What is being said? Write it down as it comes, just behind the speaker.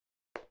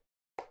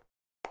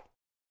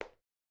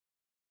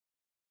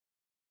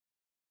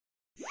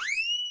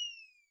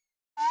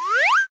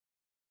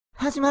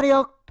始まる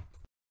よ。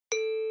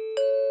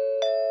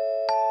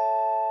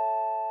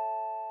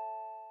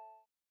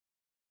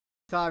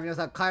さあ皆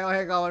さん、会話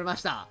編が終わりま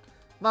した。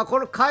こ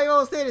の会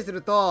話を整理す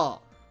る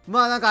と、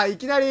なんかい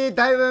きなり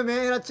だいぶメ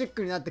ンヘラチッ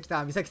クになってき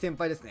た美咲先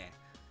輩ですね。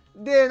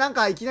で、なん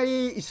かいきな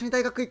り一緒に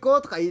大学行こ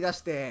うとか言い出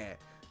して、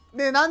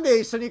で、なんで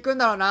一緒に行くん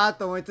だろうな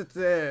と思いつ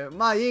つ、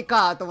いい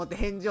かと思って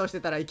返事をして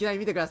たら、いきなり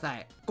見てくださ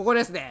い。ここ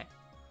ですね。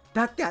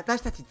だって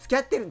私たち付き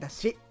合ってるんだ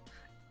し。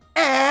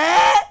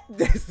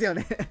ですよ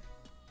ね。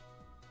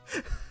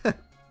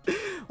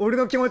俺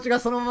の気持ちが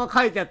そのまま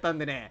書いてあったん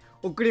でね、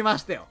送りま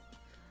したよ。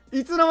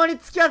いつの間に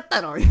付き合っ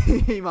たの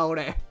今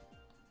俺。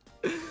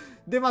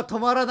で、止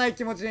まらない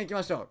気持ちに行き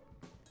ましょう。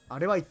あ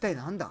れは一体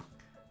なんだ？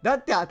だ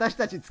って私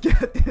たち付き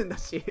合ってるんだ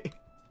し。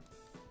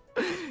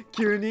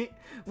急に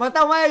ま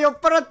たお前酔っ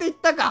払って言っ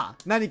たか？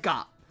何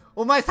か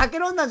お前酒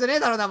飲んだんじゃねえ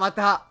だろうな、ま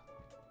た。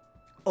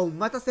お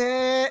待た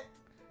せー。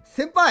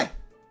先輩。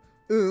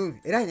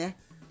偉いね。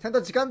ちゃん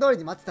と時間通り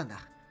に待ってたんだ。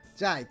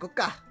じゃあ行こっ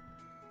か。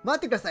待っ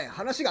てください、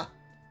話が。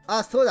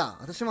あ、そうだ、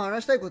私も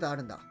話したいことあ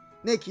るんだ。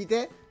ねえ聞い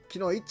て。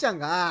昨日いっちゃん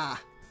が、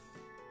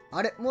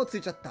あれもう着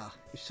いちゃった。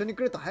一緒に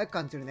来ると早く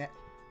感じるね。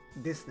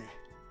ですね。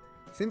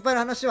先輩の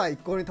話は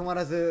一向に止ま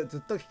らず、ず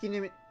っと聞き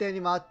手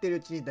に回っている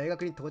うちに大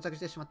学に到着し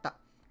てしまった。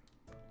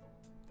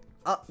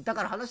あ、だ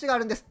から話があ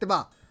るんですって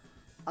ば。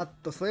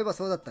そういえば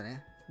そうだった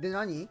ね。で、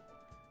何？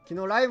昨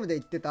日ライブで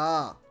言って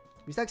た、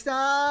美咲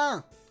さ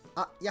ん。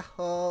やっ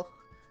ほ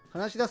ー。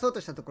話し出そうと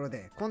したところ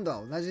で、今度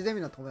は同じゼミ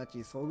の友達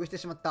に遭遇して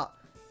しまった。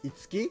い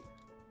つき？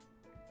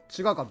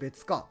違うか、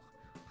別か。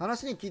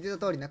話に聞いて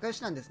た通り仲良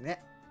しなんです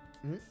ね。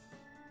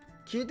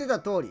聞いてた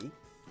通り？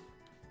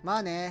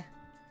ね。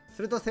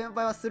すると先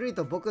輩はスルリ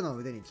と僕の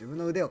腕に自分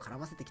の腕を絡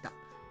ませてきた。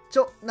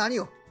何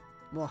を？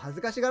もう恥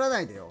ずかしがらな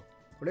いでよ。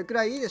これく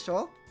らいいいでし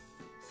ょ？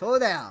そう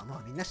だよ。も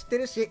うみんな知って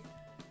るし。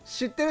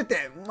知ってるっ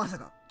て、まさ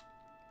か。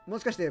も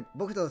しかして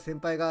僕と先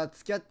輩が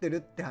付き合ってる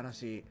って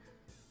話、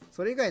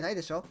それ以外ない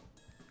でしょ？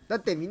だっ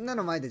てみんな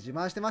の前で自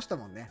慢してました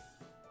もんね。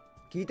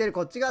聞いてる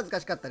こっちが恥ずか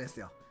しかったです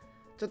よ。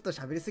ちょっと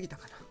喋りすぎた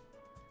かな。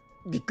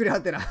びっくり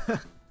はてな。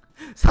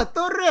サ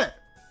トル！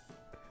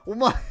お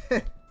前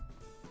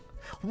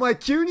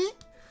急に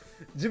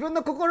自分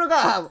の心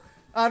が、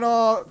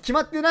決ま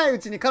ってないう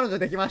ちに彼女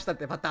できましたっ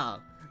てパタ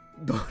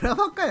ーン。ドラ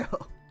マかよ。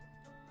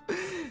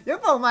や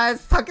っぱお前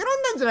酒飲ん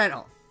だんじゃない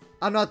の？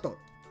あの後。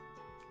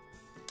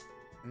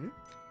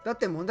だっ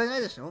て問題な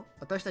いでしょ？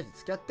私たち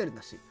付き合ってるん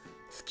だし。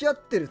付き合っ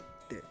てる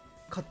って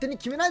勝手に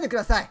決めないでく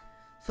ださい。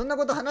そんな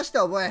こと話し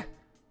た覚え。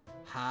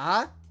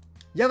はぁ？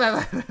や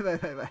ばい。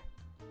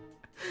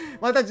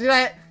また地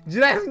雷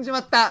踏んじま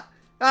った。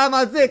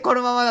まずい、こ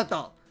のままだ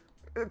と。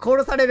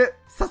殺される、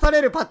刺さ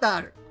れるパターン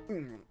ある。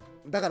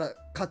だから、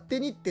勝手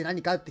にって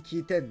何かって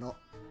聞いてんの。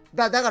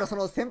だからそ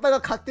の先輩が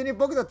勝手に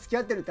僕と付き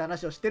合ってるって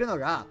話をしてるの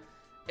が、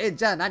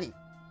じゃあ何？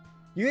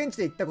遊園地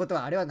で言ったこと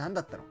はあれは何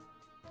だったの？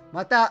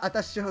また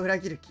私を裏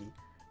切る気？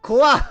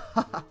怖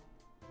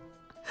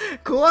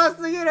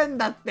すぎるん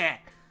だっ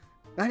て。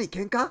何？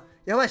喧嘩？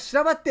やばい、し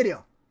らばってる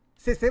よ。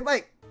先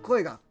輩、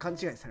声が勘違い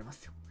されま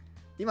すよ。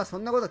今そ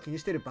んなこと気に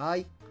してる場合、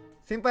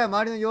先輩は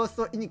周りの様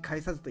子を意に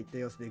介さずといった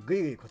様子でぐ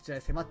いぐいこちら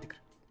へ迫ってく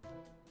る。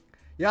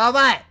や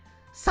ばい！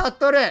サ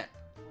トル！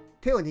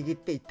手を握っ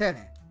て言ったよ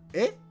ね。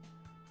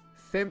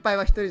先輩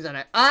は一人じゃ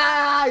ない。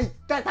言っ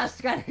た、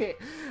確かに。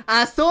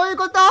そういう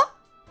こと？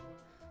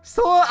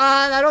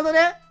なるほど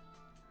ね。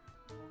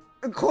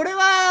これ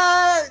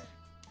は、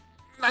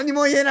何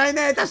も言えない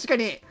ね、確か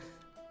に。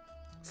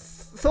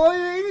そう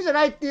いう意味じゃ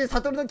ないっていう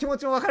サトルの気持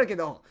ちもわかるけ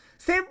ど、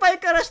先輩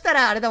からした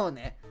らあれだもん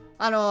ね。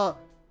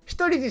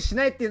一人にし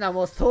ないっていうのは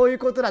もうそういう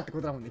ことだってこ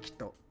とだもんね、きっ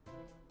と。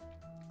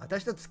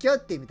私と付き合う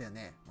って意味だよ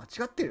ね。間違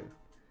ってる？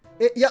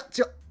いや、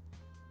違う。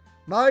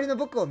周りの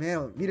僕を見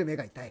る目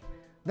が痛い。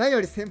何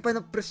より先輩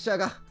のプレッシャー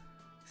が。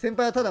先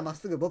輩はただまっ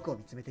すぐ僕を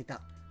見つめてい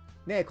た。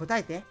ねえ、答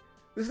えて。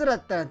嘘だ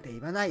ったなんて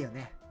言わないよ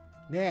ね。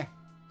ね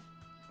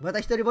え。また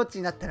一人ぼっち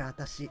になったら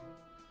私。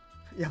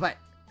やばい。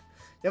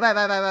ど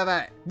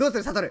うす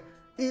る、サトル。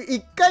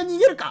一回逃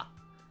げるか？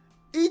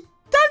一旦逃げ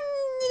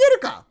る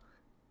か？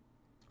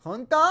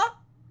本当？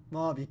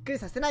もうびっくり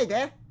させない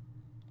で。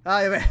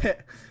やべ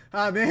え。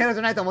メンヘラじ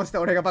ゃないと思ってた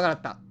俺がバカだ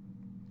った。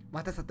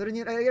またサトル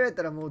に裏切られ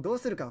たらもうどう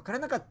するか分から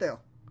なかったよ。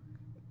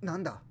な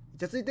んだ、イ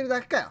チャついてる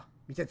だけかよ。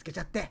見せつけち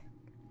ゃって。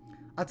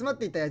集まっ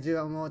ていた野獣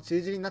はもう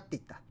中尻になってい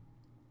った。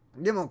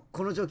でも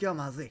この状況は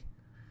まずい。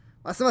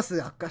ますま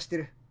す悪化して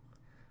る。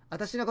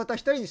私のこと一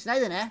人にしない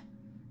でね。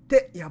っ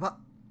てやば。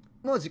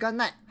もう時間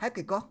ない。早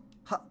く行こう。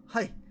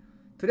はい。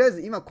とりあえ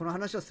ず今この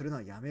話をするの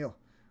はやめよ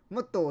う。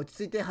もっと落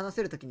ち着いて話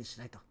せる時にし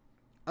ないと。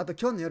あと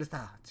今日の夜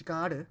さ、時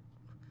間ある？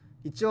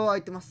一応空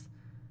いてます。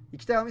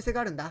行きたいお店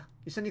があるんだ。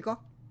一緒に行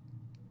こう。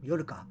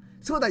夜か。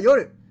そうだ、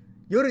夜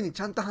に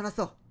ちゃんと話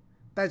そう。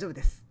大丈夫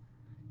です。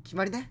決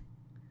まりね。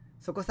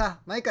そこ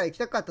さ、前から行き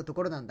たかったと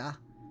ころなんだ。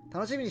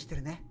楽しみにして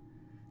るね。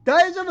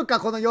大丈夫か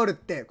この夜っ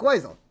て。怖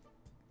いぞ。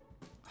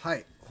は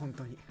い、本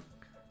当に。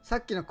さ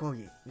っきの講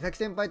義、美咲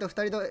先輩と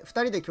二人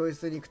で教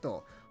室に行く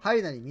と、入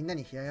るなりみんな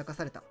に冷ややか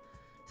された。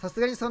さす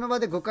がにその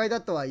場で誤解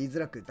だとは言いづ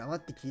らく黙っ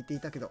て聞いて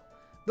いたけど、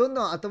どん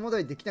どん後戻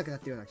りできなくなっ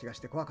ているような気がし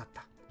て怖かっ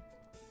た。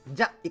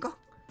じゃ、行こう。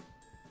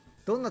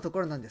どんなと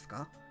ころなんです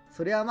か？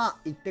それはまあ、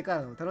行ってか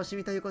らのお楽し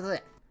みということ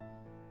で。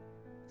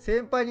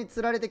先輩に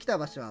釣られてきた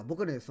場所は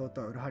僕の予想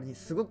とは裏腹に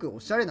すごくお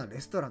しゃれな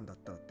レストランだっ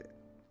たって。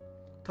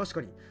確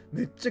かに、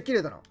めっちゃ綺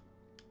麗だな。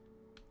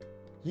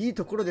いい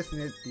ところです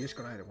ねって言うし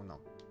かないね、こんなん。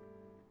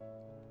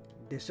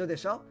でしょで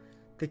しょ？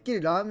てっき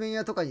りラーメン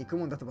屋とかに行く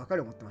もんだとばか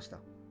り思ってました。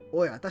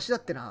おい、私だっ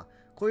てな、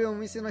こういうお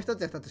店の一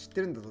つや二つ知っ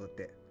てるんだぞだっ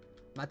て。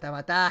また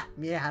また、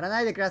見え張ら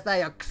ないでくださ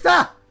いよ。くそ！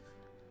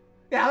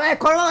やばい、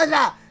このままじ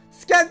ゃ、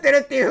付き合って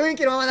るっていう雰囲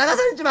気のまま流さ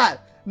れちまう。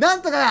な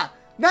んとか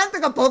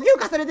ボケを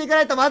重ねていか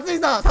ないとまずい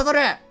ぞ、サトル。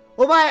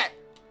お前、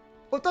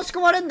落とし込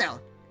まれんなよ。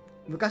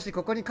昔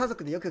ここに家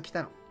族でよく来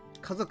たの。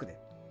家族で。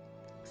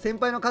先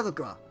輩の家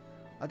族は、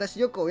私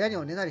よく親に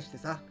おねだりして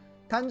さ、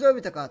誕生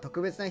日とか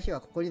特別な日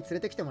はここに連れ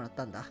てきてもらっ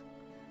たんだ。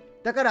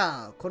だか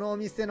ら、このお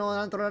店の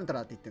なんとらなんと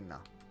らって言ってん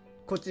だ。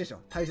こっちでしょ。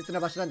大切な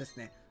場所なんです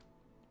ね。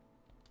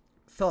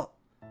そ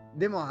う。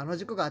でもあの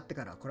事故があって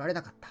から来られ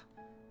なかった。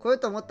来よう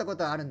と思ったこ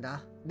とはあるん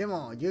だ。で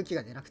も勇気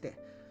が出なくて。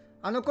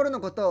あの頃の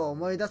ことを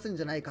思い出すん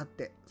じゃないかっ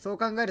て、そう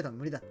考えると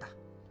無理だった。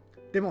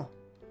でも、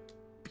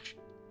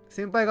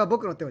先輩が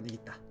僕の手を握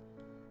った。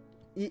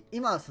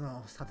今はそ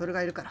の、悟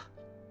がいるから。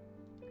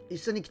一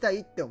緒に来た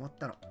いって思っ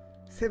たの。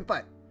先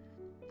輩。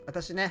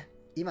私ね、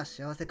今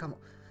幸せかも。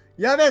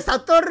やべえ、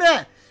悟！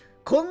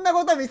こんな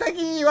こと美咲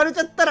に言われち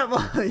ゃったらもう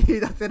言い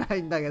出せな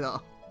いんだけど。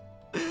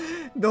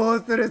ど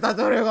うする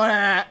悟こ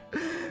れ。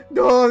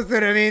どうす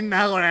るみん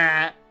なこ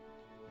れ。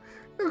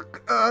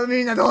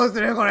みんなどうす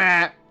るこ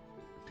れ。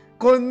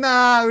こん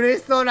な嬉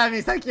しそうな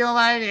美咲を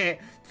前に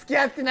付き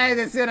合ってない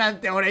ですよなん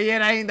て俺言え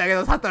ないんだけ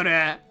ど、悟。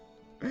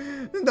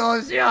ど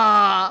うしよう。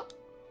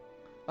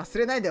忘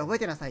れないで覚え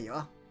てなさい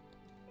よ。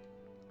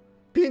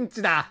ピン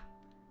チだ。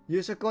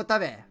夕食を食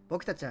べ、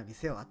僕たちは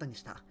店を後に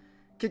した。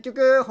結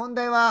局、本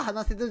題は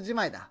話せずじ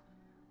まいだ。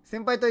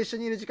先輩と一緒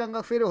にいる時間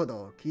が増えるほ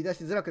ど切り出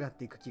しづらくなっ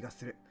ていく気が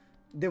する。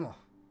でも、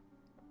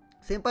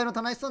先輩の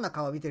楽しそうな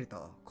顔を見てる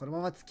と、この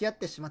まま付き合っ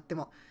てしまって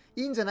も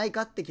いいんじゃない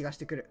かって気がし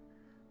てくる。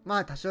ま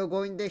あ多少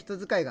強引で人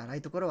使いが荒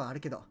いところはあ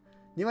るけど、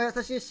根は優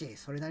しいし、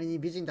それなりに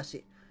美人だ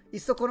し、いっ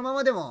そこのま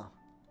までも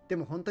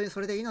本当に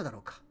それでいいのだろ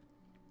うか。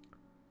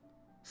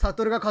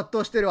悟が葛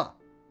藤してるわ。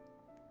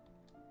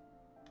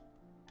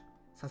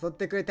誘っ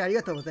てくれてあり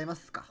がとうございま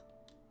すか。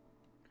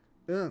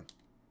うん。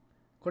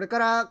これか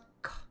ら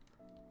か。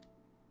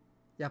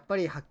やっぱ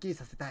りはっきり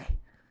させたい。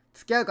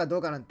付き合うかど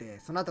うかなんて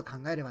その後考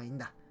えればいいん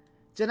だ。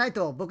じゃない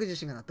と僕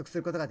自身が納得す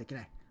ることができ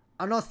ない。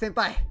先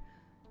輩。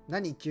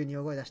何急に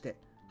大声出して。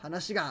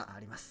話があ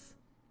ります。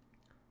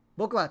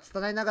僕は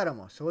拙いながら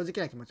も正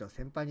直な気持ちを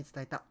先輩に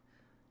伝えた。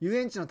遊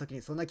園地の時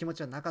にそんな気持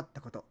ちはなかっ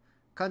たこと。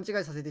勘違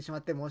いさせてしま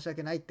って申し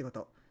訳ないってこ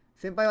と。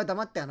先輩は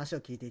黙って話を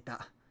聞いてい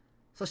た。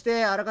そし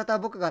てあらかた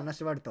僕が話し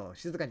終わると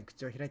静かに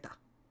口を開いた。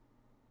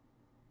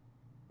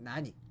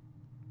何？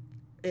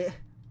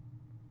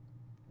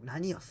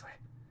何よそれ。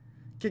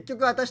結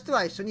局私と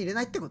は一緒にいれ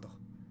ないってこと？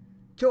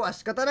今日は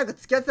仕方なく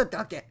付き合ってたって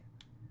わけ？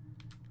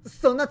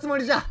そんなつも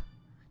りじゃ。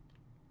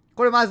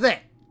これまずい。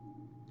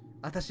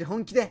私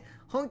本気で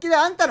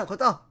あんたのこ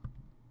と。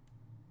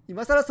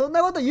今更そん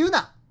なこと言う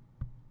な。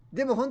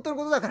でも本当の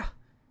ことだから。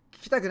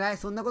聞きたくない。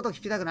そんなこと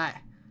聞きたくな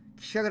い。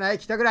聞きたくない。聞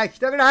きたくない。聞き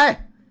たくな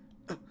い。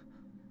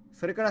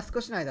それから少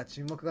しの間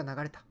沈黙が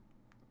流れた。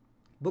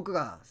僕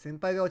が先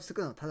輩が落ち着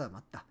くのをただ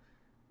待った。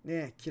ね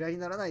え、嫌いに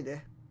ならない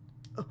で。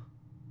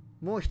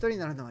もう一人に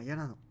なるのは嫌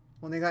なの。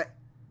お願い。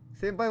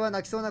先輩は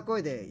泣きそうな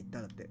声で言った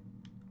んだって。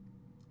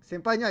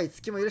先輩にはい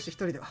つきもいるし一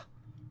人では。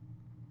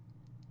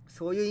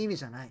そういう意味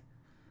じゃない。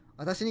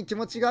私に気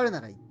持ちがあるな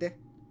ら言って。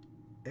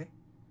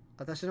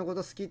私のこ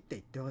と好きって言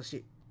ってほし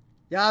い。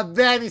やっ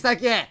べえ、美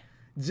咲。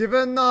自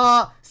分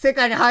の世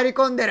界に入り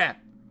込んでる。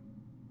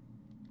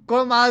こ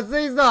れまず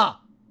いぞ。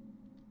わ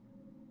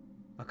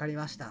かり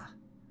ました。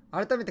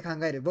改めて考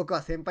える。僕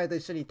は先輩と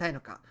一緒にいたいの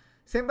か。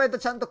先輩と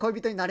ちゃんと恋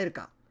人になれる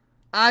か。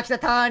来た、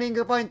ターニン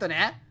グポイント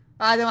ね。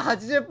でも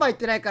 80% いっ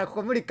てないからこ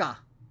こ無理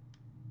か。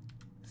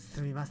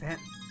すみません。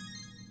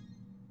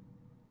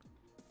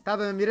多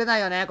分見れな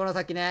いよね、この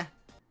先ね。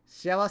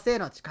幸せへ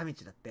の近道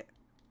だって。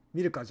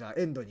見るか、じゃあ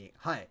エンドに。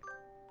はい。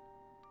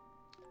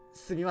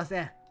すみま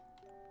せん。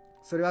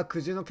それは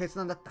苦渋の決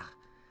断だった。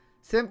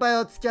先輩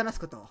を突き放す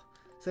こと。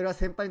それは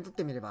先輩にとっ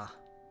てみれば、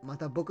ま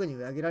た僕に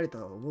裏切られる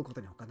と思うこ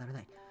とに他ならな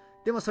い。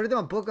でもそれで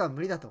も僕は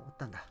無理だと思っ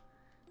たんだ。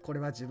これ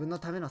は自分の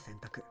ための選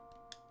択。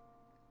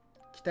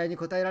期待に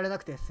応えられな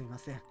くてすみま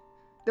せん。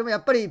でもや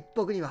っぱり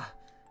僕には、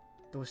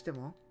どうして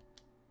も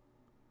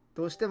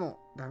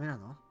ダメな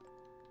の？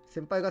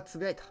先輩がつ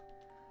ぶやいた。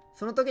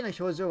その時の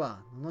表情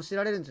は罵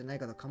られるんじゃない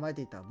かと構え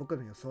ていた僕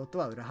の予想と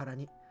は裏腹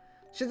に、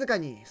静か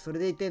にそれ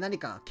でいて何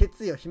か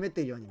決意を秘め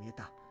ているように見え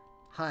た。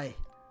はい。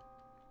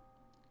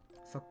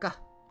そっか。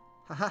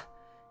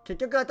結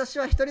局私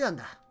は一人なん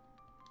だ。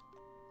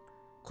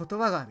言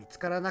葉が見つ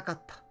からなか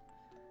った。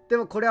で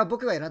もこれは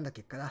僕が選んだ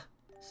結果だ。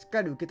しっ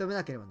かり受け止め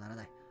なければなら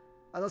ない。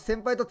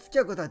先輩と付き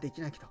合うことはでき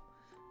ないけど、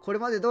これ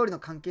まで通りの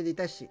関係でい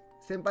たいし、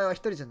先輩は一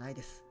人じゃない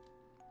です。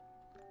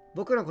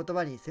僕の言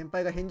葉に先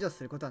輩が返事を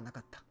することはなか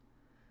った。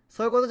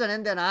そういうことじゃねえ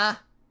んだよ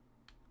な。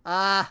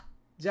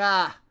じ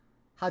ゃあ、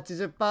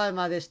80%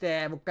 までし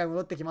て、もう一回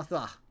戻ってきます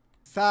わ。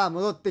さあ、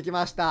戻ってき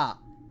ました。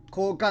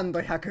好感度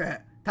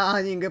100、タ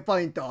ーニングポ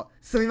イント、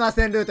すみま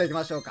せんルート行き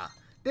ましょうか。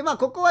で、こ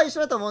こは一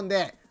緒だと思うん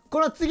で、こ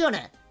の次の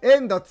ね、エ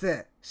ンド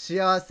2、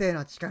幸せへ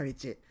の近道。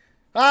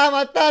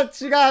また違う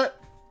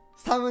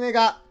サムネ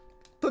が。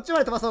途中ま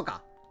で飛ばそう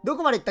か。ど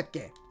こまで行ったっ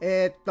け？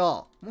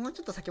もうち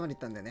ょっと先まで行っ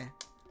たんだよね。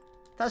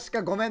確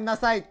かごめんな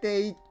さいっ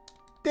て言っ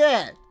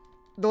て、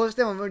どうし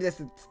ても無理で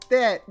すっつっ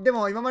て、で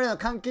も今までの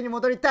関係に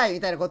戻りたいみ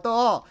たいなこ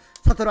とを、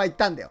サトルは言っ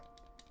たんだよ。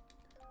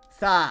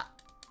さあ、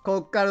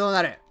こっからどう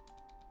なる？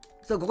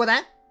そう、ここ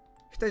ね。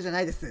一人じゃ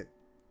ないです。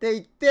って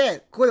言っ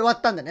て、ここで終わ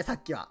ったんだよね、さ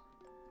っきは。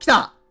来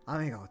た！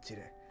雨が落ち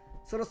る。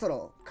そろそ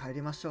ろ帰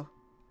りましょう。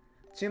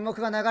沈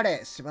黙が流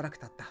れ、しばらく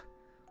経った。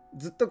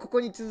ずっとここ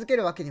に続け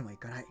るわけにもい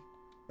かない。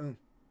うん。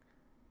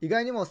意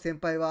外にも先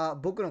輩は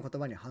僕の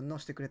言葉に反応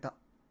してくれた。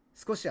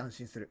少し安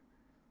心する。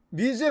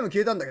BGM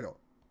消えたんだけど。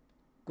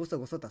ごそ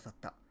ごそと漁っ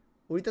た。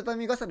折りたた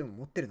み傘でも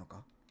持ってるの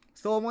か？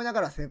そう思いな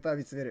がら先輩を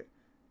見つめる。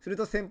する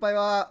と先輩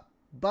は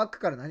バッグ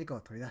から何かを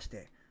取り出し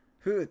て、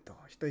ふーっと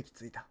一息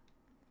ついた。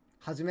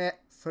はじめ、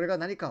それが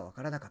何かはわ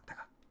からなかった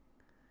が。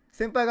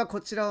先輩が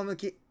こちらを向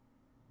き、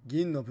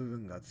銀の部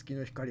分が月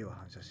の光を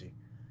反射し、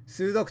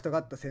鋭く尖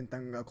った先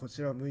端がこ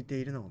ちらを向いて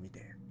いるのを見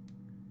て、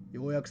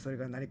ようやくそれ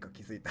が何か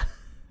気づいた。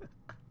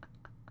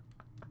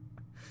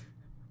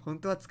本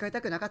当は使い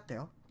たくなかった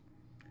よ。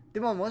で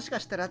ももし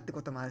かしたらって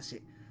こともある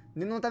し、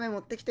念のため持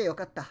ってきてよ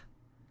かった。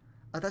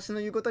私の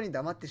言うことに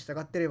黙って従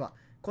ってれば、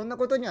こんな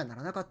ことにはな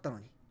らなかったの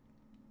に。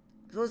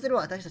そうすれ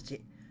ば私た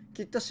ち、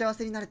きっと幸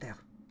せになれたよ。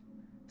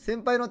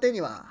先輩の手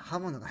には刃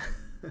物が。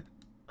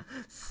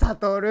サ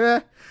ト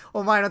ル、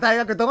お前の大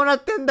学どうな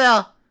ってんだ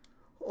よ。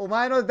お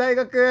前の大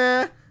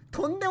学、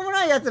とんでも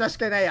ない奴らし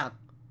かいないやん。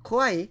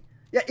怖い？い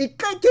や、一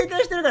回経験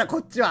してるからこ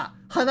っちは。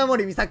花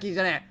森美咲じ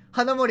ゃねえ。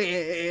花森、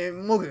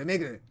め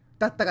ぐ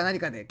だったか何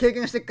かで経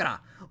験してっか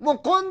ら。もう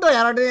今度は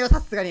やられねえよ、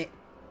さすがに。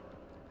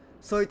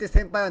そう言って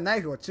先輩はナ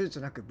イフを躊躇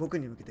なく僕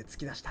に向けて突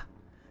き出した。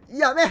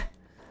やべ！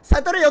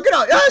サトル避けろ！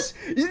よし！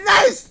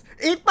ナイス！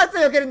一発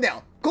で避けるんだ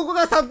よ！ここ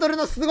がサトル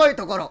のすごい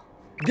ところ。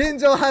現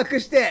状を把握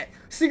して、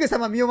すぐさ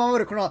ま身を守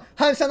るこの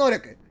反射能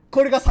力。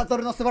これがサト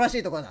ルの素晴らし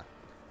いところだ。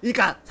いい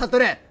か、サト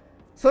ル。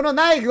その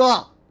ナイフを、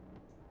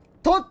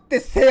取って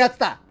制圧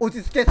だ。落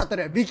ち着け、サト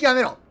ル。見極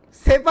めろ。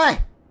先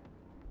輩！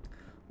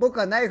僕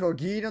はナイフを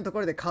ギリギリのとこ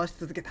ろでかわし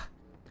続けた。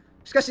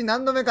しかし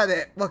何度目か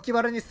で脇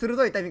腹に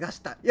鋭い痛みが走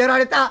った。やら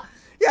れた！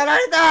やら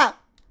れた！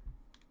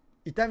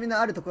痛みの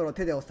あるところを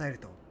手で押さえる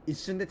と、一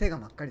瞬で手が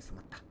真っ赤に染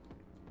まった。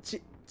違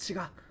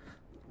う。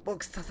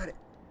僕刺され。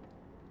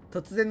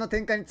突然の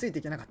展開について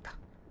いけなかった。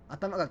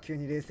頭が急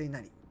に冷静に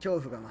なり、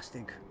恐怖が増して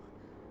いく。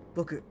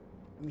僕、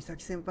美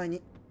咲先輩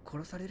に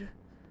殺される？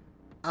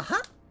あ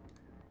は？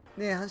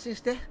ねえ、安心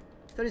して。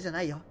一人じゃ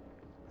ないよ。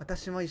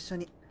私も一緒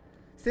に。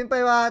先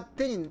輩は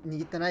手に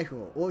握ったナイフ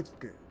を大き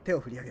く手を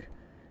振り上げる。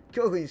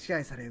恐怖に支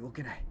配され動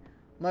けない。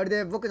まる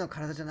で僕の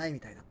体じゃないみ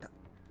たいだった。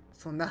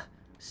そんな、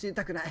死に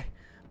たくない。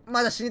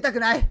まだ死にたく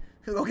ない。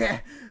動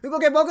け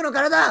僕の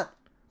体！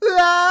う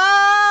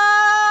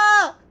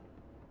わ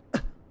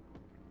ー！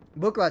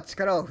僕は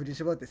力を振り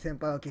絞って先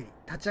輩を蹴り、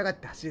立ち上がっ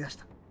て走り出し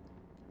た。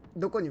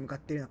どこに向かっ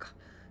ているのか、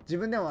自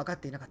分でも分かっ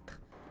ていなかった。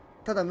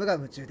ただ無我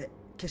夢中で、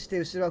決して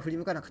後ろは振り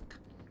向かなかった。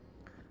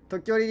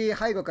時折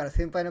背後から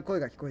先輩の声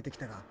が聞こえてき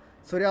たが、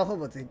それはほ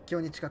ぼ絶叫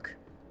に近く、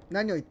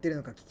何を言っている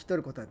のか聞き取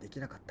ることはでき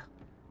なかった。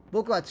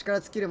僕は力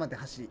尽きるまで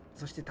走り、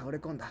そして倒れ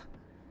込んだ。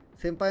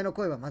先輩の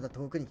声はまだ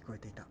遠くに聞こえ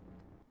ていた。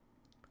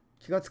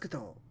気がつく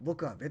と、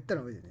僕はベッド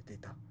の上で寝てい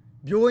た。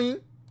病院？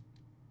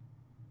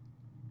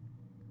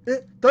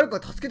誰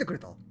か助けてくれ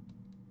た？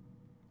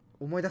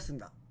思い出すん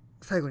だ。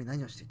最後に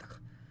何をしていたか。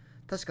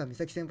確か美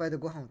咲先輩と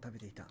ご飯を食べ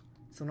ていた。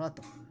その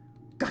後、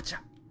ガチャ！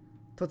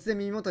突然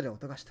耳元で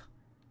音がした。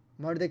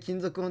まるで金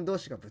属音同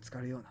士がぶつか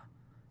るような。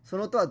そ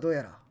の音はどう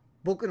やら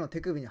僕の手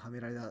首にはめ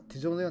られた手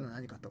錠のような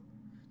何かと。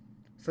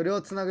それ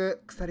をつな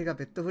ぐ鎖が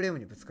ベッドフレーム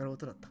にぶつかる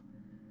音だった。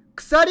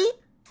鎖？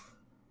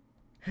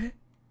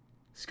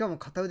しかも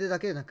片腕だ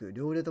けでなく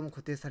両腕とも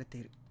固定されて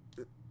いる。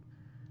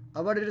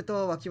暴れる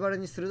と脇腹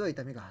に鋭い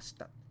痛みが走っ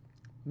た。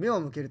目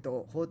を向ける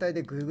と包帯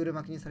でぐるぐる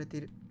巻きにされて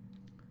いる。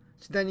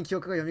次第に記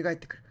憶が蘇っ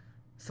てくる。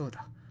そう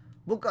だ。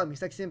僕は美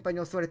咲先輩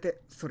に襲われ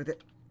て、それで、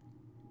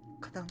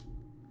カタン。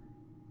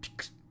ピッ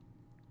クシ。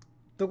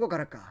どこか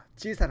らか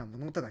小さな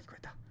物音が聞こ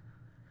えた。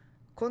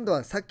今度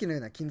はさっきのよ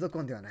うな金属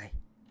音ではない。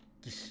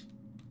ギシ、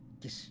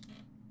ギシ。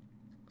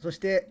そし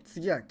て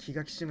次は気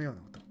がきしむよう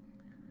な音。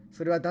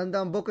それはだん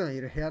だん僕の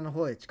いる部屋の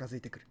方へ近づ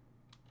いてくる。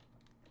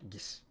ギ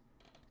シ、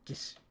ギ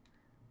シ。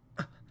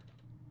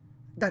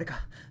誰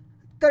か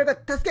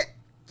助け！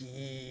ギ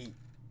ー。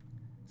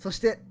そし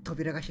て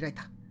扉が開い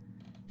た。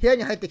部屋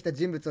に入ってきた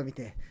人物を見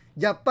て、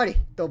やっぱり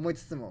と思い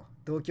つつも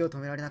動機を止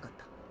められなかっ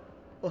た。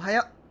おは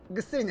よう。ぐ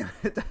っすり眠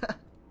れた。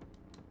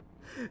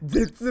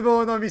絶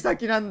望の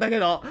岬なんだけ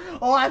ど。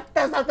終わっ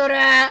た、サトル！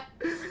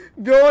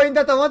病院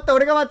だと思った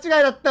俺が間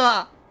違いだった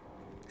わ。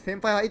先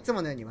輩はいつ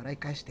ものように笑い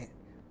返して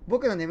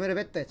僕の眠る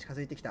ベッドへ近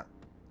づいてきた。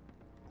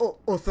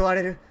襲わ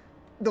れる。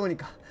どうに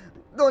か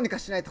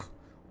しないと。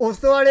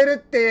襲われるっ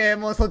て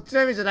もうそっち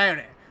の意味じゃないよ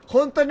ね。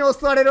本当に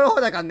襲われる方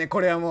だからね、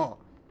これはも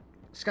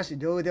う。しかし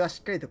両腕はし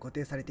っかりと固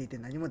定されていて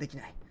何もでき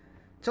ない。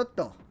ちょっ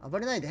と暴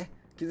れないで。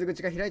傷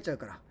口が開いちゃう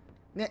から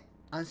ね。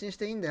安心し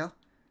ていいんだよ。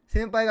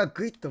先輩が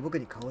ぐいっと僕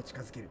に顔を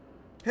近づける。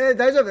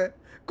大丈夫？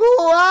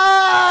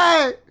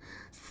怖い！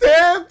先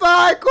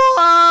輩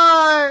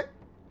怖い！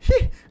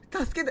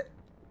助けて。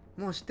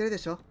もう知ってるで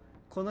しょ、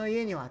この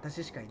家には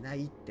私しかいな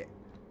いって。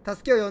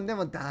助けを呼んで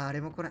も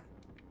誰も来ない。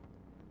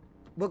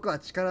僕は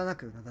力な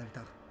くうなだれ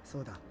た。そ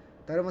うだ、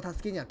誰も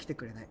助けには来て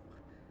くれない。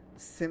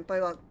先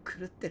輩は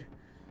狂ってる。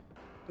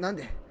なん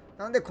で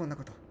こんな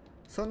こと。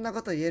そんな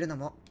こと言えるの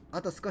も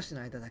あと少し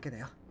の間だけだ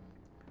よ。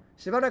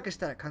しばらくし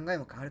たら考え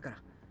も変わるから。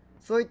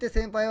そう言って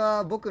先輩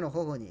は僕の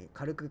頬に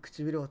軽く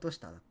唇を落とし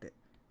た。だって。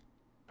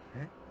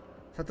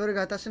悟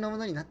が私のも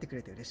のになってく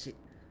れて嬉しい。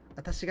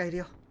私がいる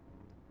よ。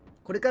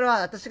これから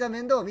は私が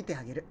面倒を見て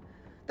あげる。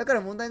だか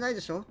ら問題ない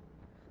でしょ。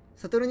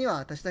悟には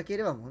私だけい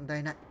れば問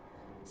題ない。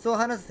そう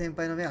話す先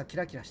輩の目はキ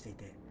ラキラしてい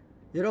て、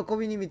喜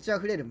びに満ち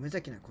溢れる無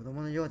邪気な子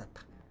供のようだっ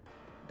た。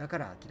だか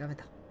ら諦め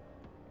た。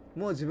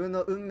もう自分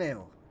の運命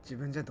を自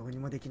分じゃどうに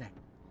もできない。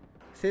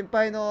先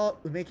輩の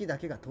うめきだ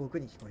けが遠く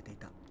に聞こえてい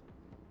た。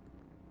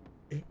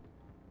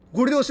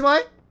これでおしま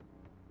い？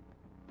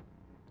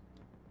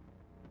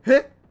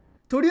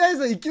とりあえ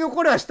ず生き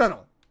残りはした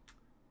の？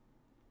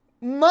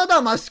ま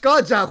だマシ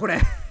か？じゃあこれ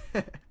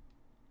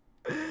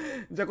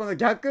じゃあこの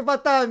逆パ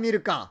ターン見る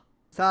か。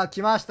さあ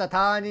来ました、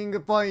ターニン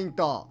グポイン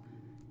ト。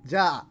じ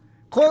ゃあ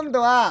今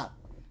度は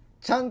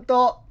ちゃん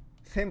と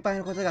先輩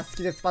のことが好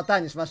きですパター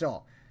ンにしまし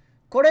ょう。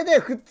これで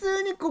普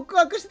通に告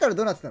白してたら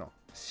どうなってたの？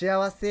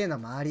幸せへの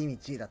回り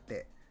道だっ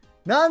て。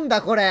なん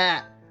だこ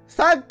れ。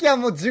さっきは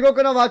もう地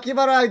獄の脇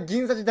腹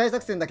銀座大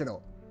作戦だけ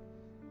ど。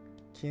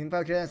金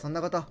牌を切らない、そん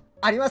なこと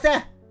ありませ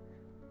ん。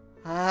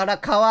あら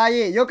かわ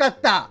いい。よかっ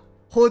た、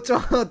包丁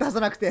を出さ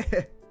なく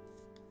て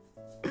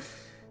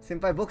先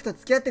輩僕と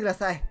付き合ってくだ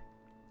さい。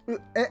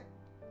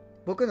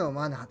僕の思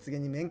わぬ発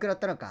言に面食らっ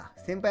たのか。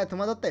先輩は戸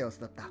惑った様子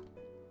だった。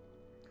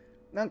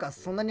なんか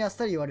そんなにあっ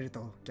さり言われる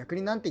と逆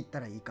になんて言った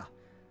らいいか。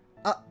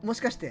もし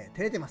かして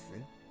照れてます？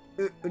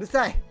うる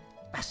さい。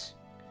バシッ。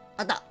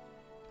あった。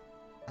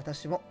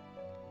私も。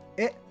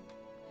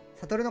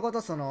悟のこ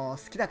と好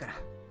きだから。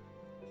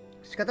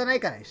仕方ない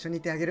から一緒に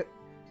いてあげる。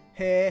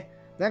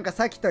なんか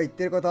さっきと言っ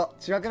てること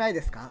違くない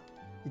ですか？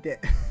イ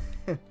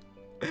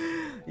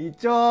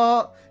チ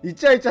ャイ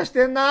チャし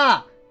てん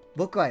な。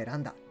僕は選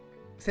んだ。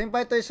先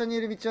輩と一緒に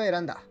いる道を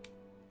選んだ。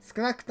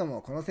少なくと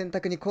もこの選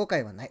択に後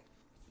悔はない。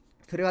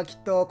それはき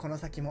っとこの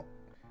先も。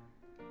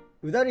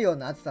うだるよう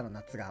な暑さの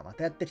夏がま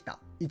たやってきた。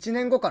1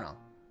年後かな。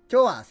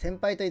今日は先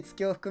輩と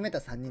樹を含めた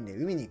3人で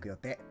海に行く予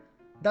定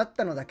だっ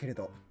たのだけれ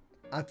ど、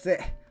暑い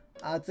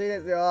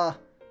ですよ。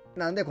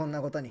なんでこん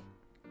なことに。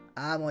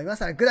もう今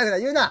更グダグダ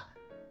言うな。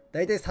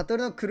だいたい悟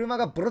の車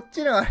がボロッ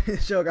チリ悪いで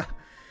しょうが、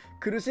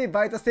苦しい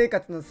バイト生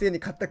活の末に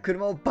買った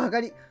車をバ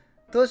カに。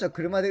当初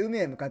車で海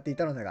へ向かってい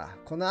たのだが、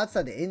この暑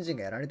さでエンジン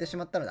がやられてし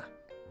まったのだ。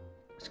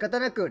仕方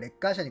なくレッ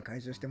カー車に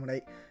回収してもら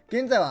い、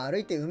現在は歩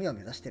いて海を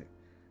目指してる。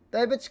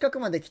だいぶ近く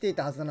まで来てい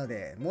たはずなの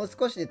で、もう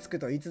少しで着く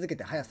と言い続け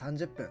て早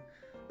30分。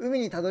海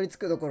にたどり着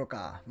くどころ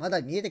か、ま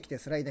だ見えてきて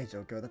すらいない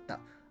状況だった。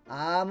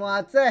もう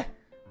暑い。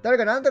誰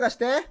か何とかし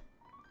て。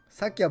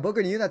さっきは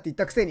僕に言うなって言っ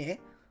たくせに。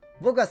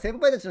僕は先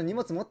輩たちの荷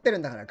物持ってる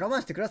んだから我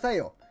慢してください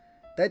よ。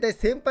だいたい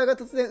先輩が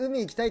突然海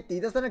行きたいって言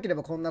い出さなけれ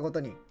ばこんなこ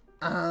とに。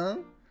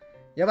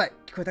やばい、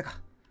聞こえたか。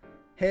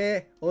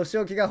お仕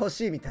置きが欲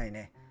しいみたい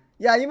ね。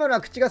いや、今の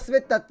は口が滑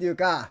ったっていう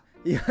か、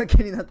言い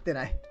訳になって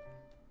ない。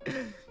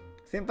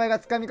先輩が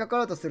掴みかか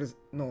ろうとする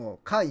のを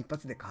間一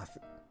髪でかわす。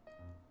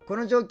こ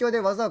の状況で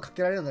技をか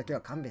けられるのだけ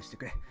は勘弁して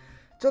くれ。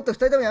ちょっと2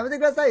人ともやめて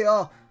ください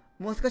よ。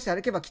もう少し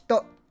歩けばきっ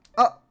と。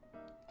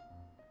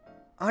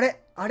あ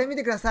れ見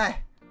てくださ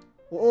い。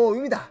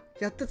海だ。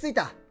やっと着い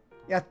た。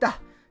やっ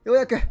た。よう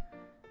やく。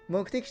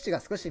目的地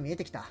が少し見え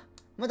てきた。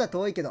まだ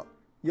遠いけど。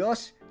よ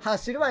し、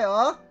走るわ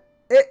よ。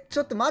ち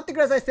ょっと待ってく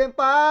ださい、先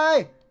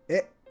輩。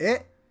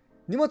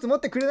荷物持っ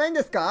てくれないん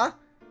ですか？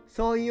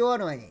そう言い終わ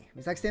る前に、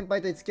美咲先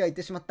輩と樹は言っ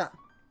てしまった。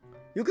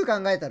よく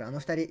考えたらあの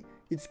二人、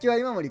樹は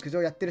今も陸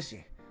上やってるし、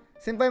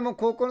先輩も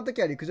高校の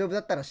時は陸上部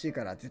だったらしい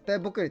から、絶対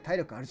僕より体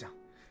力あるじゃん。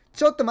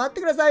ちょっと待っ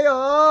てくださいよ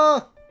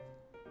ー。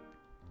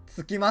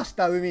着きまし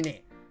た、海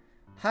に。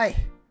はい。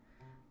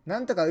な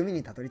んとか海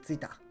にたどり着い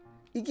た。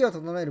息を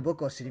整える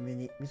僕を尻目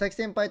に、美咲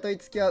先輩と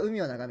樹は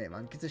海を眺め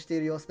満喫してい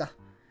る様子だ。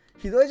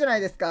ひどいじゃな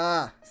いです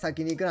か。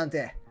先に行くなん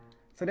て。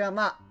それは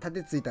まあ、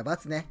盾ついた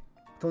罰ね。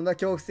とんだ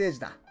恐怖政治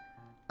だ。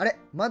あれ、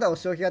まだお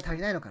仕置きが足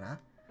りないのかな。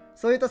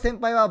そう言うと先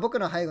輩は僕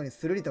の背後に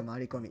スルリと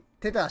回り込み、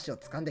手と足を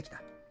掴んでき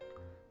た。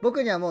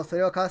僕にはもうそ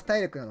れをかわす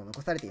体力など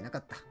残されていなか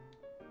った。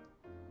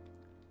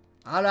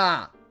あ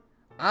ら、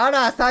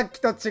さっ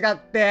きと違っ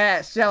て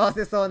幸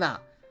せそう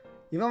な。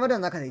今までの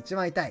中で一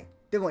番痛い。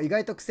でも意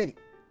外と癖に。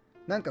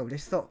なんか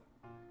嬉しそう。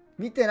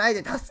見てない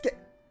で助け。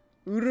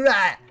うる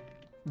らい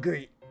ぐ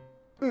い。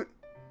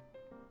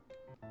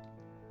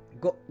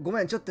ご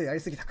めん、ちょっとやり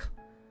すぎたか。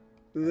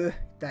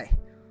痛い。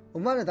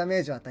思わぬダメ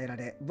ージを与えら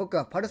れ、僕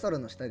はパルソル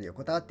の下で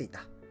横たわってい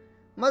た。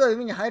まだ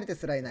海に入れて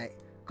すらいない。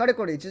かれ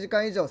これ1時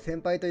間以上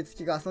先輩といつ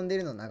きが遊んでい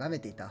るのを眺め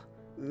ていた。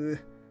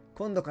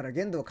今度から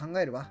限度を考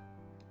えるわ。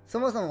そ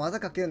もそも技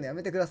かけるのや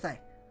めてくださ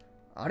い。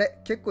あれ、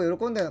結構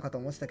喜んだのかと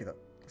思ってたけど、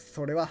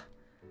それは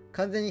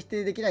完全に否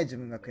定できない自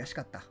分が悔し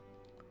かった。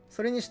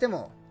それにして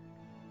も、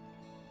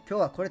今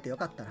日は来れてよ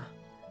かったな。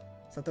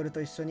悟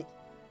と一緒に。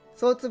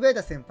そうつぶやい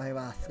た先輩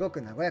はすご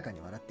く和やかに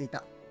笑ってい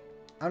た。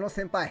あの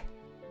先輩、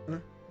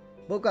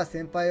僕は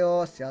先輩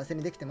を幸せ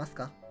にできてます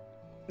か？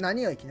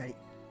何よいきなり。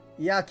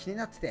いや、気に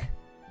なってて。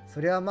そ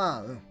れはま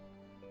あ、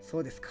そ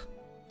うですか。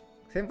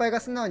先輩が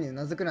素直にう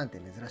なずくなんて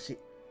珍しい。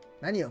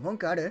何よ、文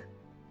句ある？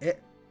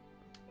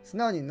素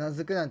直にうな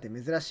ずくなんて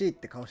珍しいっ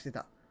て顔して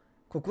た。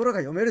心が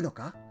読めるの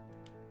か？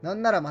な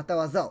んならまた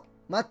技を。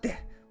待って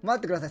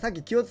ください。さっ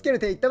き気をつけるっ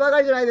て言ったばか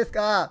りじゃないです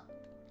か。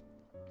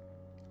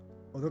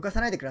脅か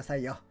さないでくださ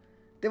いよ。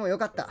でもよ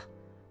かった。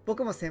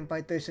僕も先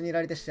輩と一緒にい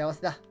られて幸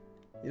せだ。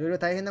いろいろ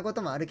大変なこ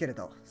ともあるけれ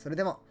ど、それ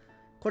でも、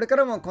これか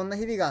らもこんな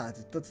日々が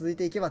ずっと続い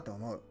ていけばと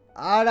思う。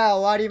あら、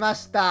終わりま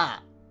し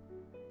た。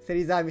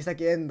芹沢みさ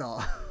きエンド。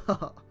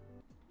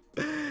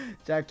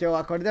じゃあ今日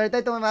はこれで終わりた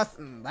いと思います。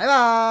バイ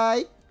バー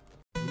イ。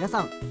皆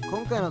さん、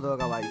今回の動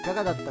画はいか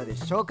がだったで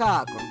しょう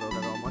か？この動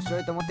画が面白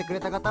いと思ってくれ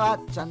た方は、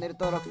チャンネル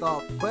登録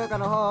と高評価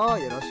の方を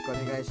よろしくお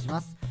願いしま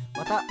す。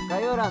また、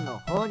概要欄の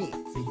方に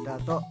Twitter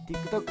と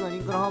TikTok のリ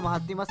ンクの方も貼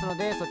っていますの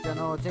で、そちら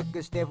の方をチェッ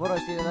クしてフォロー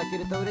していただけ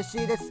ると嬉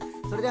しいです。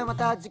それではま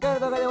た次回の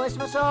動画でお会いし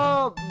まし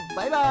ょう。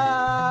バイ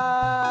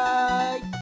バーイ。